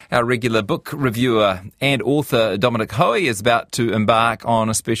Our regular book reviewer and author Dominic Hoey is about to embark on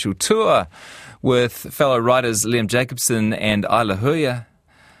a special tour with fellow writers Liam Jacobson and Isla Huia.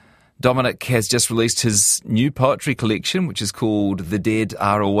 Dominic has just released his new poetry collection, which is called The Dead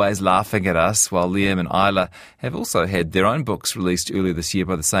Are Always Laughing at Us, while Liam and Isla have also had their own books released earlier this year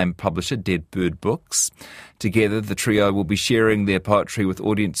by the same publisher, Dead Bird Books. Together, the trio will be sharing their poetry with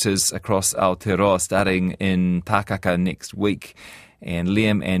audiences across Aotearoa starting in Tākaka next week. And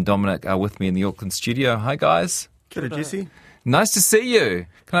Liam and Dominic are with me in the Auckland studio. Hi, guys. Kia ora, Jesse. Nice to see you.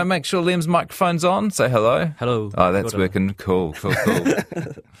 Can I make sure Liam's microphone's on? Say hello. Hello. Oh, that's working. Cool.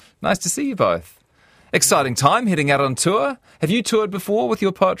 Nice to see you both. Exciting time heading out on tour. Have you toured before with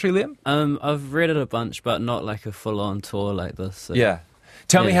your poetry, Liam? I've read it a bunch, but not like a full-on tour like this. So. Yeah.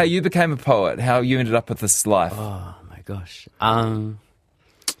 Tell me how you became a poet, how you ended up with this life. Oh, my gosh. I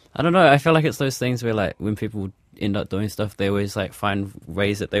don't know. I feel like it's those things where, like, when people end up doing stuff, they always, like, find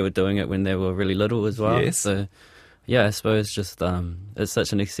ways that they were doing it when they were really little as well. Yes. So, yeah, I suppose just it's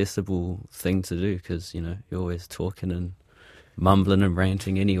such an accessible thing to do because, you know, you're always talking and mumbling and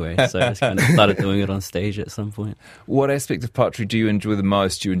ranting anyway. So I just kind of started doing it on stage at some point. What aspect of poetry do you enjoy the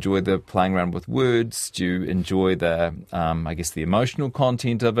most? Do you enjoy the playing around with words? Do you enjoy the, I guess, the emotional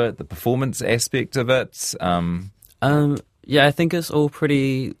content of it, the performance aspect of it? Yeah, I think it's all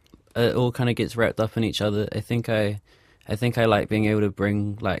pretty. It all kind of gets wrapped up in each other. I think I like being able to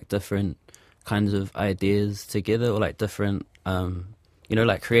bring like different kinds of ideas together, or like different,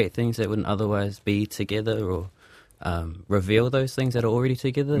 like create things that wouldn't otherwise be together, or reveal those things that are already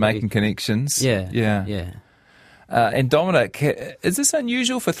together. Making connections. Yeah. And Dominic, is this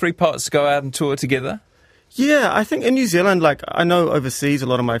unusual for three poets to go out and tour together? Yeah, I think in New Zealand, like I know overseas, a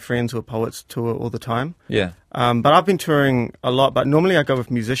lot of my friends who are poets tour all the time. Yeah. But I've been touring a lot, but normally I go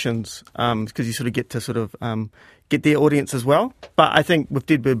with musicians because you sort of get to get their audience as well. But I think with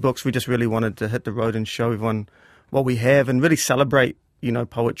Dead Bird Books, we just really wanted to hit the road and show everyone what we have and really celebrate,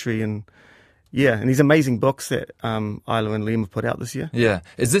 poetry and these amazing books that Isla and Liam have put out this year. Yeah.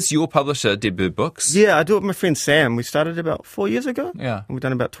 Is this your publisher, Dead Bird Books? Yeah, I do it with my friend Sam. We started about 4 years ago. Yeah. And we've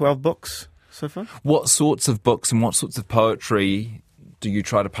done about 12 books so far. What sorts of books and what sorts of poetry do you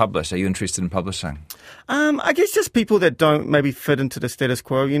try to publish? Are you interested in publishing? I guess just people that don't maybe fit into the status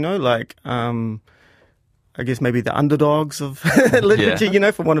quo, I guess maybe the underdogs of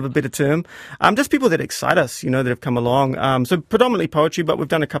literature, for want of a better term. Just people that excite us, that have come along. So predominantly poetry, but we've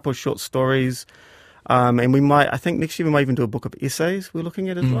done a couple of short stories. And I think next year we might even do a book of essays we're looking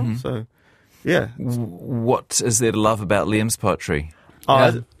at as well. So, yeah. What is there to love about Liam's poetry?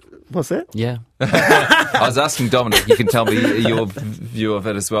 What's that? Yeah. I was asking Dominic. You can tell me your view of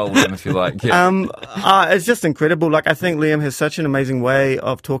it as well, Liam, if you like. Yeah. It's just incredible. Like, I think Liam has such an amazing way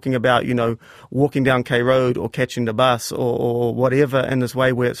of talking about, walking down K Road or catching the bus or whatever in this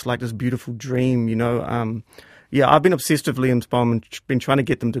way where it's like this beautiful dream, I've been obsessed with Liam's poem and been trying to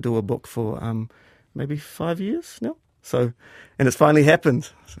get them to do a book for maybe 5 years now. So, and it's finally happened.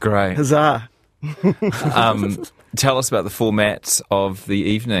 Great. Huzzah. Tell us about the format of the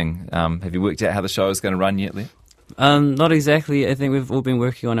evening. Have you worked out how the show is going to run yet, Liam? Not exactly. I think we've all been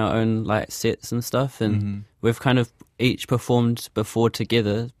working on our own sets and stuff, and we've kind of each performed before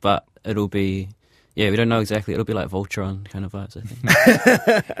together, but it'll be, we don't know exactly. It'll be like Voltron kind of vibes, I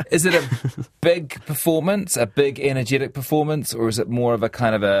think. Is it a big performance, a big energetic performance, or is it more of a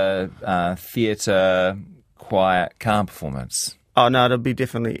kind of a theatre, quiet, calm performance? Oh, no, it'll be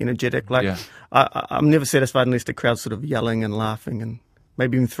definitely energetic. I'm never satisfied unless the crowd's sort of yelling and laughing and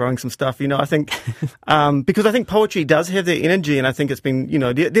maybe even throwing some stuff, I think, because I think poetry does have that energy, and I think it's been,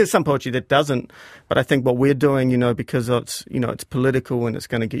 there's some poetry that doesn't, but I think what we're doing, because it's, it's political and it's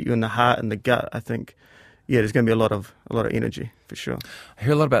going to get you in the heart and the gut, I think, there's going to be a lot of energy, for sure. I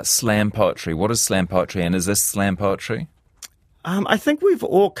hear a lot about slam poetry. What is slam poetry, and is this slam poetry? I think we've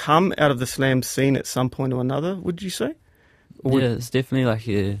all come out of the slam scene at some point or another, would you say? It's definitely like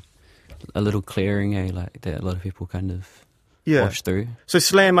a little clearing, that a lot of people kind of wash through. So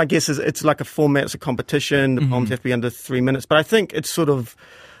slam, I guess, it's like a format, it's a competition, the poems have to be under 3 minutes, but I think it's sort of,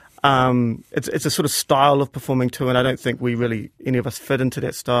 it's a sort of style of performing too, and I don't think we really, any of us fit into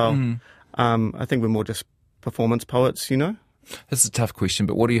that style. I think we're more just performance poets, This is a tough question,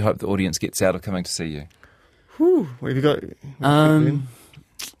 but what do you hope the audience gets out of coming to see you? What have you got?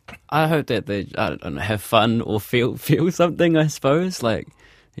 I hope that they have fun or feel something, I suppose. I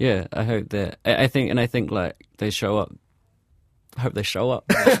hope that I think they show up. I hope they show up.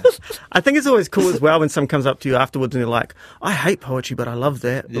 I think it's always cool as well when someone comes up to you afterwards and they're like, I hate poetry, but I love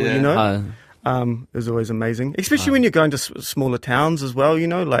that. It's always amazing. Especially when you're going to smaller towns as well,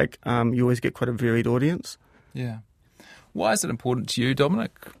 you always get quite a varied audience. Yeah. Why is it important to you,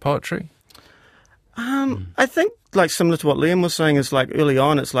 Dominic, poetry? I think, like, similar to what Liam was saying, is like early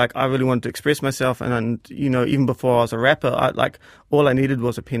on, it's like I really wanted to express myself, and you know, even before I was a rapper, all I needed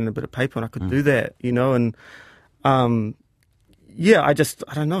was a pen and a bit of paper, and I could do that, you know, and yeah, I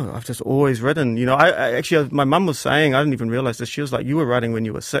don't know, I've just always written, you know. I actually, my mum was saying, I didn't even realise this, she was like, you were writing when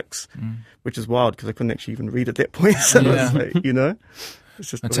you were 6, which is wild because I couldn't actually even read at that point, so it's like, you know.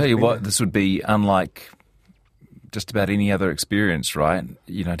 It's just I tell you what, this would be unlike just about any other experience, right?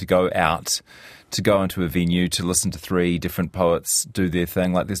 You know, to go into a venue, to listen to 3 different poets do their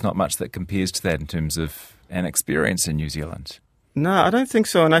thing. Like, there's not much that compares to that in terms of an experience in New Zealand. No, I don't think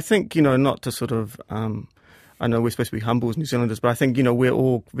so. And I think, you know, not to sort of, I know we're supposed to be humble as New Zealanders, but I think, you know, we're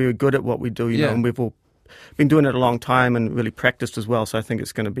all very good at what we do, you know, and we've all been doing it a long time and really practiced as well. So I think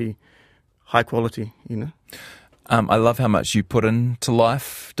it's going to be high quality, you know. I love how much you put into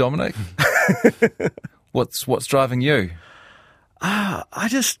life, Dominic. What's driving you? I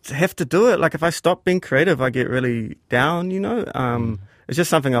just have to do it. Like, if I stop being creative, I get really down, you know. It's just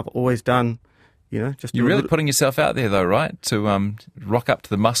something I've always done, you know. You're really putting yourself out there, though, right? To rock up to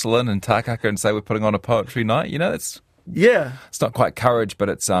the Muscle Inn in Takaka and say we're putting on a poetry night, you know. It's not quite courage, but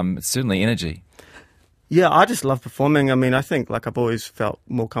it's certainly energy. Yeah, I just love performing. I mean, I think, like, I've always felt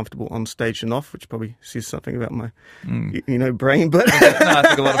more comfortable on stage than off, which probably says something about my, you know, brain. But no, I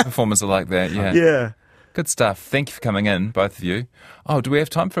think a lot of performers are like that. Yeah. Yeah. Good stuff. Thank you for coming in, both of you. Oh, do we have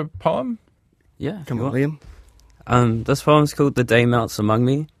time for a poem? Yeah. Come on, Liam. This poem's called The Day Melts Among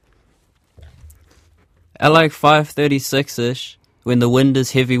Me. At like 5:36ish, when the wind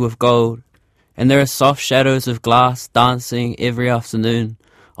is heavy with gold, and there are soft shadows of glass dancing every afternoon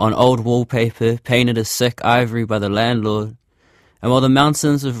on old wallpaper painted as sick ivory by the landlord, and while the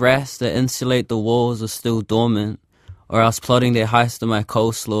mountains of rest that insulate the walls are still dormant, or else plotting their heist of my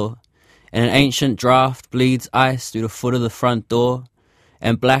coleslaw, and an ancient draft bleeds ice through the foot of the front door,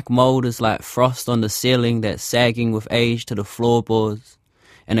 and black mould is like frost on the ceiling that's sagging with age to the floorboards,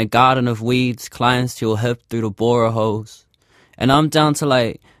 and a garden of weeds climbs to your hip through the borer holes, and I'm down to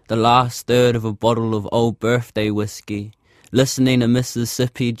like the last third of a bottle of old birthday whiskey, listening to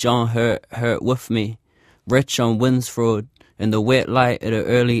Mississippi John Hurt with me, rich on winds fraud in the wet light of the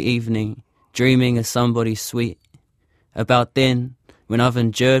early evening, dreaming of somebody sweet. About then, when I've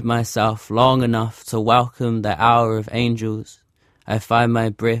endured myself long enough to welcome the hour of angels, I find my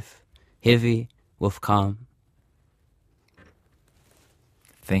breath heavy with calm.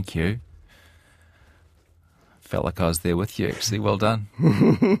 Thank you. Felt like I was there with you, actually. Well done.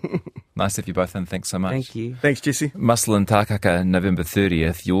 Nice to have you both in. Thanks so much. Thank you. Thanks, Jesse. Muscle in Takaka, November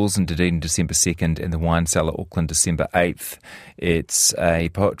 30th. Yours in Dunedin, December 2nd. And the Wine Cellar, Auckland, December 8th. It's a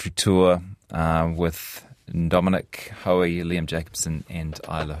poetry tour with Dominic Hoey, Liam Jacobson and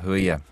Isla Huia.